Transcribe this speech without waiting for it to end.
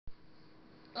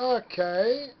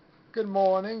Okay, good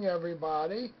morning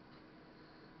everybody.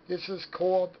 This is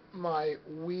called my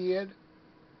weird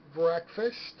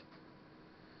breakfast.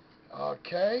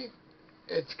 Okay,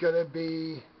 it's gonna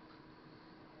be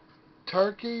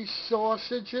turkey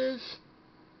sausages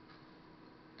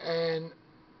and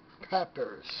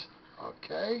peppers.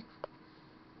 Okay,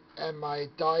 and my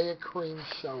diet cream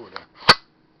soda.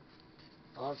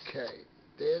 Okay,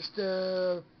 there's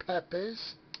the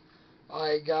peppers.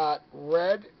 I got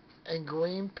red and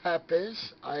green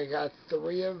peppers. I got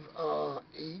three of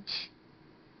each.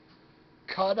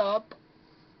 Cut up,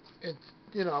 and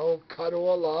cut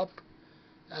all up.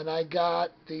 And I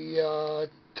got the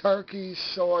turkey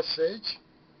sausage,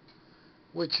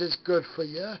 which is good for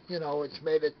you. It's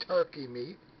made of turkey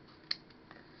meat.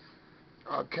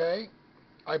 Okay,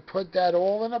 I put that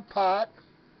all in a pot,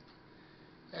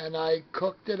 and I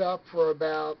cooked it up for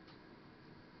about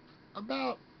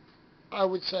I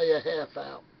would say a half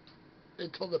hour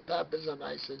until the peppers are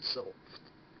nice and soft.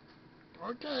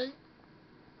 Okay,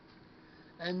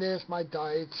 and there's my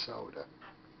diet soda.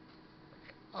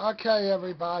 Okay,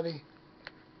 everybody,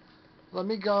 let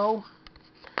me go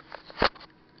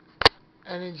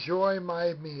and enjoy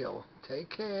my meal.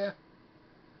 Take care.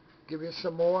 Give you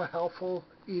some more helpful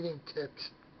eating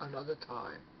tips another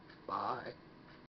time. Bye.